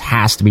this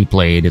has to be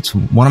played. It's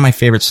one of my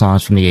favorite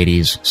songs from the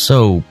 80s.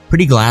 So,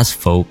 Pretty Glass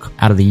Folk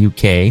out of the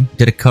UK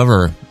did a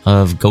cover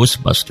of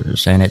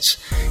Ghostbusters, and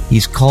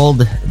he's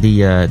called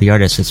the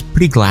artist, it's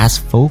Pretty Glass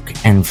Folk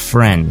and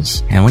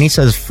Friends. And when he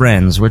says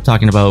friends, we're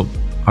talking about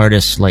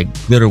artists like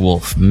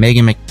Glitterwolf,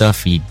 Megan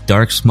McDuffie,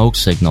 Dark Smoke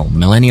Signal,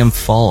 Millennium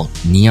Falk,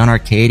 Neon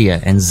Arcadia,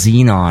 and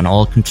Xenon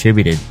all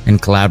contributed and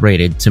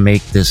collaborated to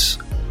make this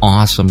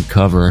awesome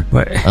cover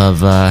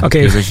of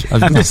okay.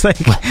 I'm just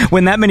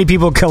when that many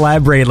people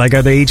collaborate,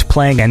 are they each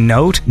playing a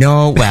note?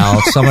 No,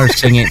 well, some are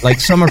singing,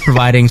 some are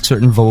providing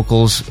certain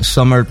vocals,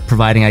 some are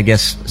providing, I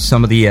guess,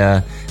 some of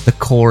the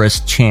chorus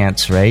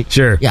chants, right?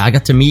 Sure. Yeah, I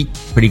got to meet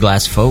Pretty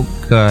Glass Folk,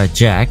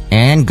 Jack,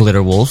 and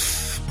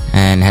Glitterwolf,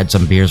 and had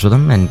some beers with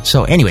them. And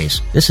so,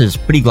 anyways, this is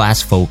Pretty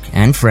Glass Folk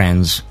and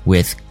Friends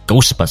with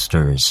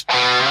Ghostbusters.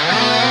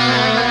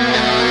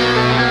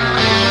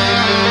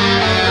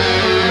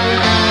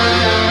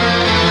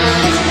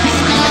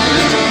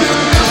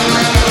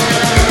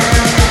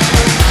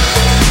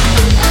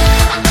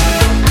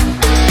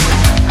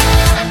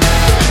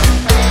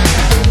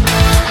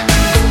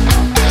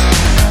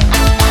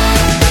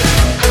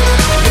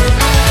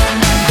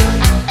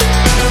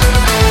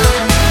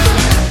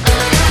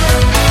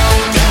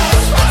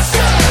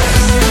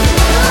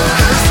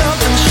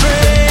 Something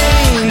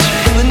strange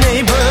in the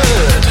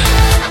neighborhood.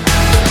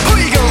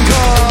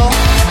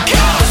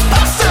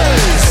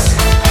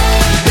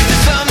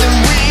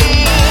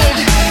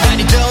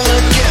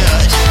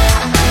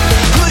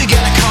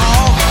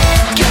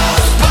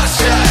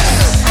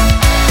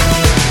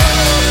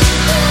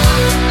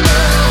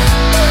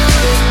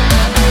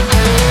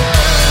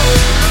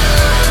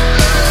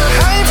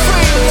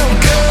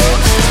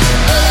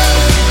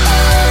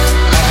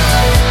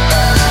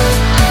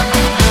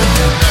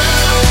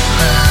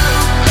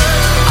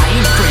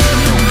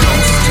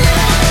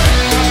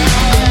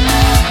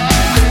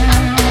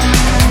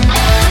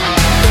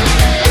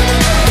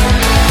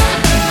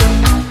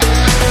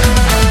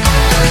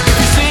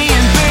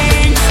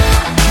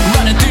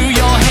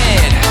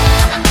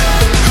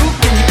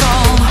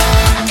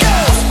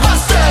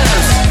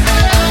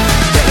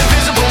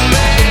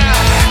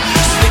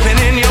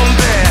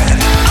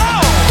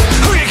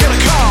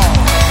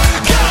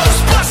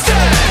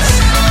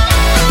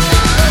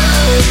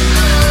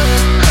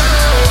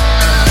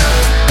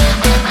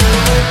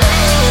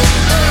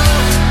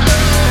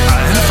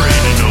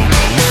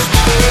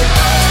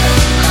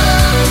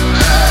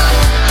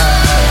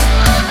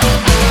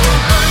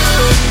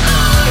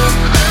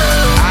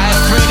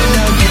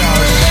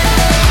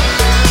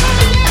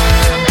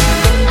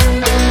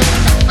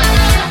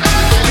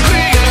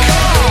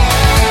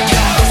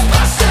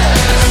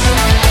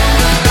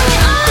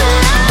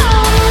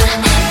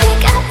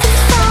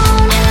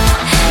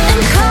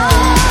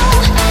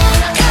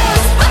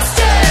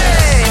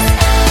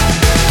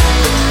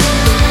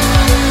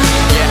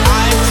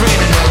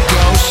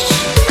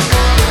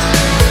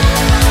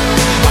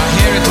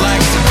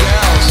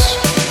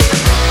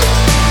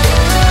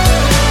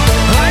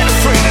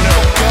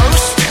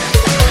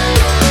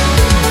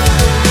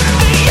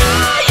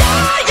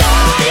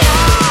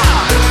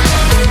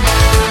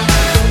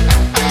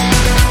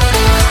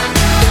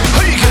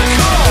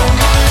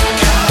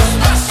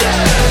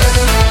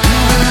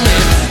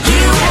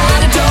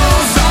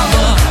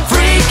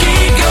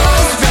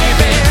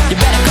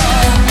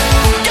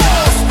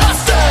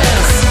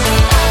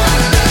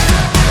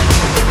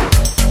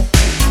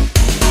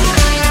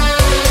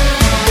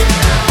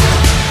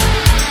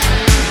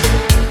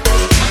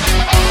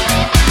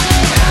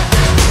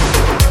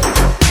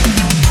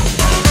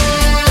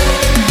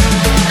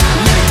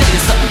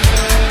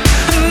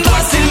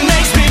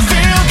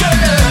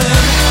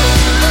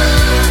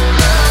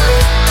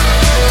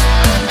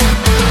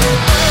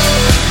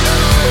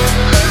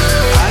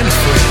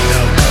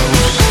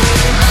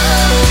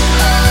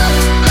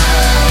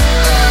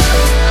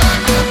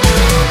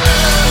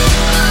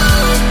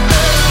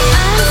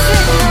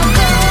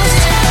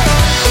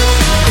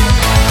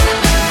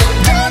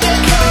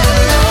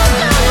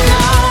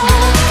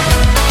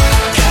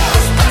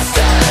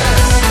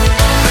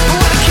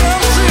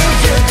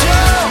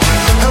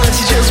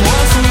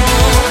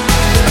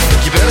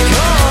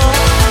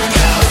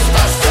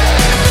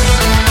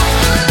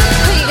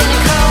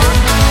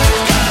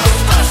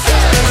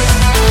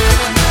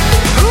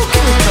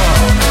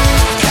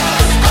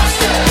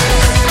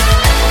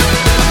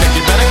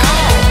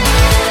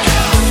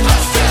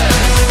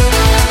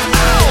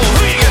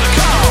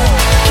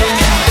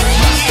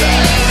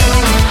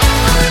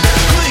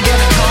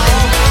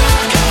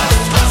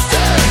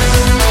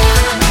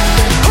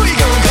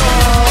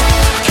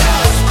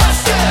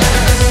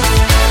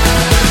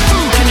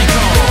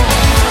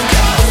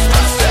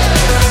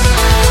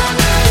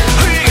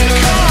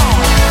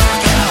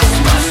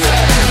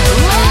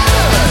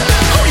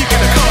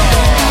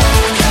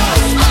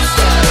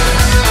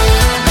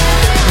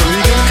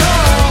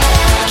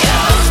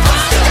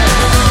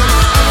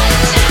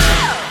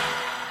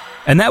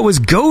 And that was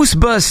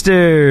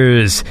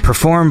Ghostbusters,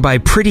 performed by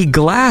Pretty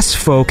Glass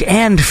Folk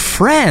and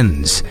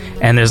Friends.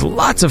 And there's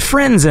lots of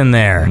friends in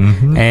there.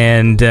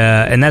 And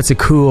that's a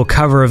cool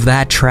cover of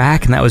that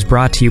track. And that was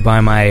brought to you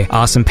by my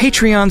awesome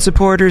Patreon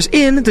supporters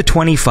in the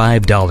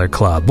 $25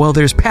 club. Well,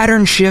 there's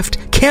Pattern Shift,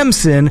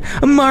 Kempson,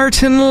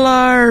 Martin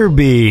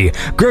Larby,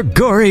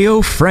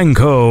 Gregorio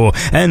Franco,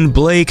 and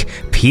Blake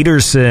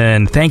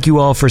Peterson. Thank you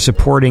all for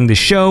supporting the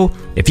show.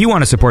 If you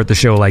want to support the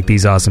show like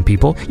these awesome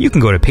people, you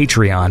can go to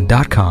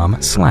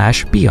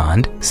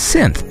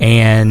patreon.com/BeyondSynth.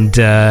 And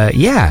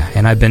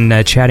and I've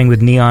been chatting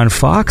with Neon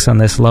Fox on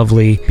this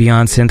lovely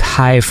Beyond Synth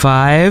high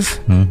five.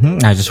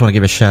 I just want to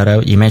give a shout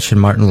out. You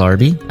mentioned Martin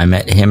Larby. I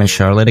met him and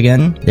Charlotte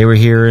again. They were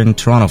here in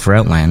Toronto for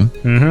Outland.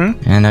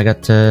 And I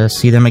got to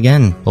see them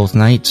again both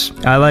nights.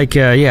 I like,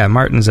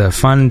 Martin's a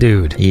fun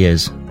dude. He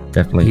is,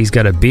 definitely. He's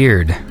got a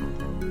beard.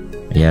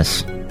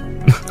 Yes.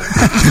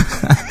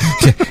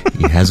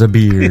 He has a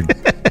beard.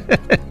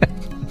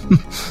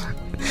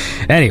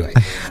 Anyway,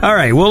 all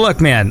right. Well,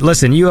 look, man.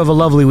 Listen, you have a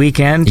lovely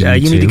weekend.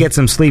 You need to get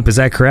some sleep. Is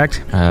that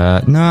correct?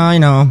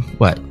 No,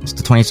 what? It's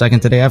the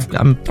 22nd today.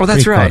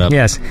 That's right.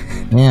 Yes.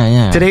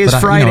 Yeah. Today is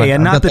Friday,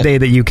 and not the day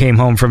that you came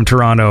home from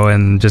Toronto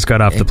and just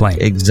got off the plane.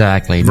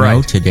 Exactly. Right.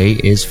 No, today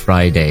is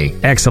Friday.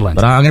 Excellent.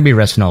 But I'm going to be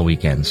resting all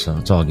weekend, so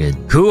it's all good.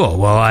 Cool.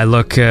 Well, I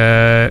was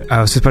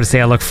just about to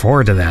say I look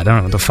forward to that. I don't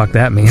know what the fuck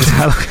that means.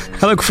 I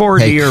look forward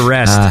to your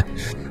rest. I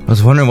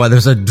was wondering why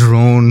there's a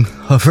drone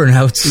hovering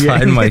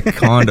outside my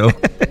condo.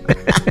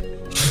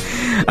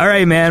 All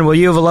right, man. Well,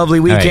 you have a lovely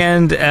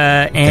weekend,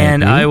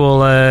 and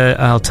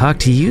I'll talk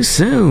to you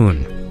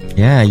soon.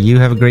 Yeah, you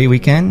have a great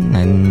weekend,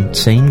 and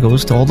same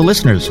goes to all the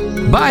listeners.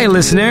 Bye,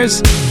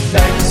 listeners.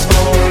 Thanks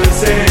for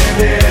listening.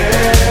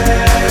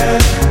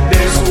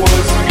 This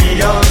was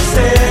Beyond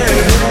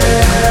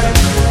Synth.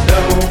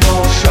 No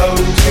more show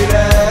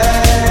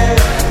today.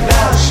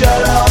 Now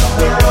shut up,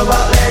 the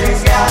robot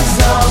lady's got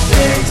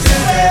something to say.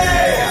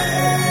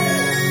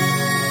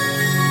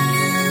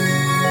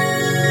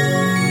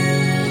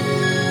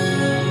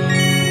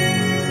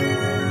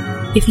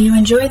 If you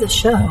enjoy the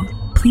show,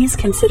 please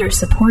consider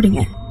supporting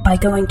it by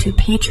going to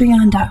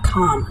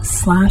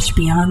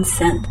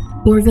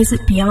patreon.com/BeyondSynth or visit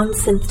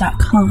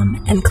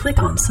BeyondSynth.com and click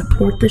on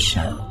Support the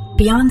Show.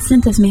 Beyond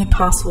Synth is made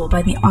possible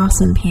by the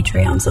awesome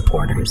Patreon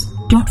supporters.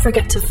 Don't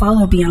forget to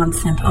follow Beyond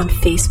Synth on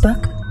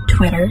Facebook,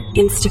 Twitter,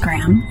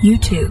 Instagram,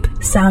 YouTube,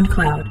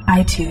 SoundCloud,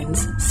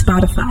 iTunes,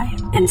 Spotify,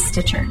 and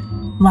Stitcher.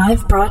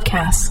 Live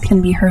broadcasts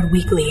can be heard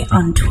weekly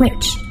on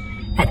Twitch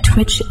at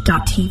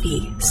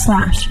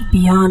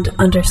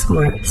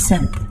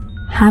twitch.tv/beyond_synth.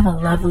 Have a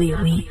lovely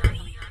week.